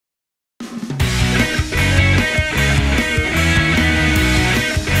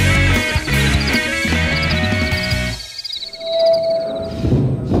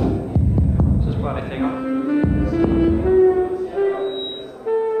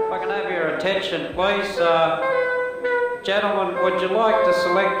attention, please. Gentlemen, would you like to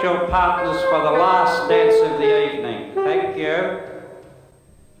select your partners for the last dance of the evening? Thank you.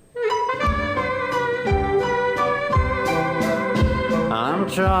 I'm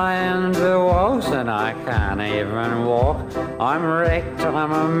trying to waltz and I can't even walk. I'm wrecked,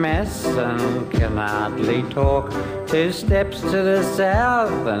 I'm a mess and can hardly talk. 2 steps to the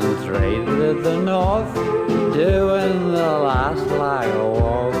south and 3 to the north, doing the last like a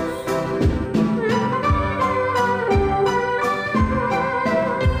waltz.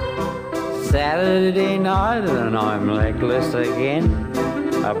 Saturday night and I'm legless again.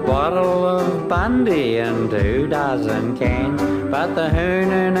 A bottle of Bundy and 2 dozen cans. But the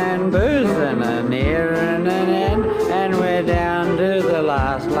hoonin' and boozin' are nearin' an end, and we're down to the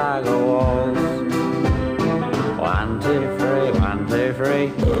last lug of waltz. 1, 2, 3, 1, 2,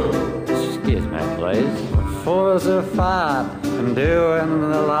 3. Excuse me, please. 4's a fart and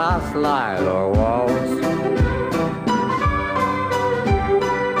doing the last lug of waltz.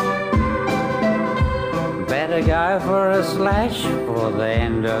 Better go for a slash for the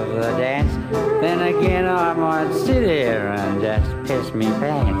end of the dance. Then again I might sit here and just piss me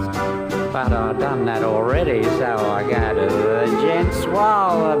pants. But I've done that already, so I go to the gents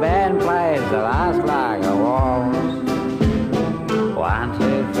while the band plays the last lug of waltz. 1,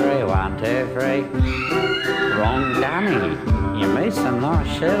 2, 3, 1, 2, 3. Wrong dummy. You meet some nice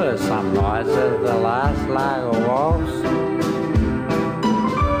shillers some nights at the last lug of waltz.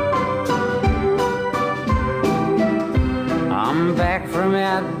 I'm back from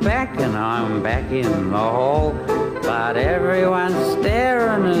out back and I'm back in the hall, but everyone's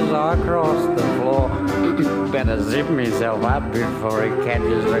staring as I cross the floor. Better zip myself up before it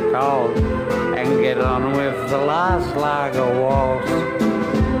catches the cold and get on with the last lug of waltz.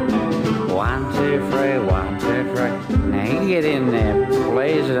 1, 2, 3, 1, 2, 3. Now you get in there,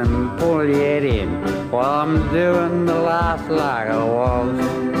 please, and pull your head in while I'm doing the last lug of waltz.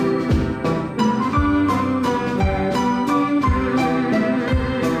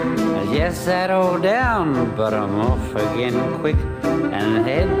 Yes, settle down, but I'm off again quick and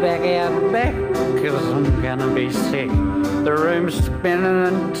head back out back, 'cause I'm gonna be sick. The room's spinning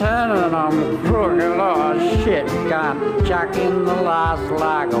and turning, I'm crooked, oh shit, can't chuck in the last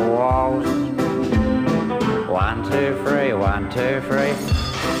lug of waltz. 1, 2, 3, 1, 2, 3.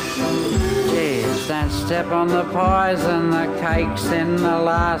 Jeez, don't step on the pies and the cakes in the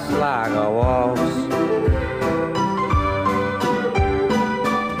last lug of waltz.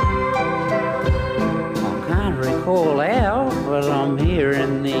 Call out, but I'm here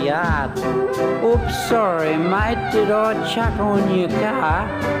in the yard. Oops, sorry mate, did I chuck on your car?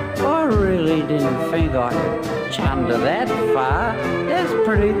 I really didn't think I could chunder that far. That's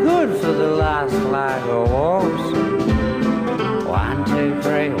pretty good for the last lug of waltz. 1, 2,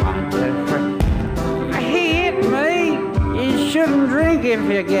 3, 1, 2, 3. Hit me! You shouldn't drink if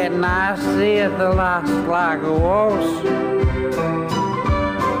you get nasty at the last lug of waltz.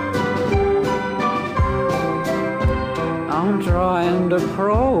 I'm trying to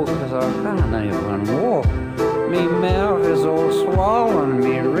crawl 'cause I can't even walk. Me mouth is all swollen,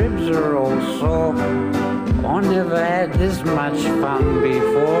 me ribs are all sore. I never had this much fun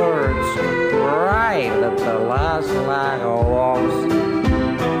before. It's great at the last lug of waltz.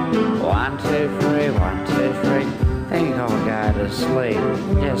 1, 2, 3, 1, 2, 3. Think I'll go to sleep.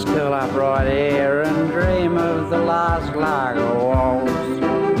 Just curl up right here and dream of the last lug of waltz.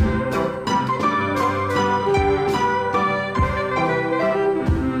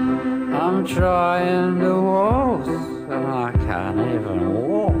 I'm trying to waltz and I can't even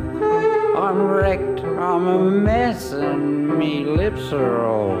walk. I'm wrecked, I'm a mess and me lips are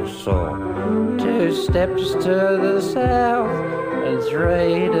all sore. 2 steps to the south and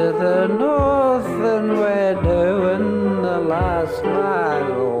 3 to the north, and we're doing the last lug.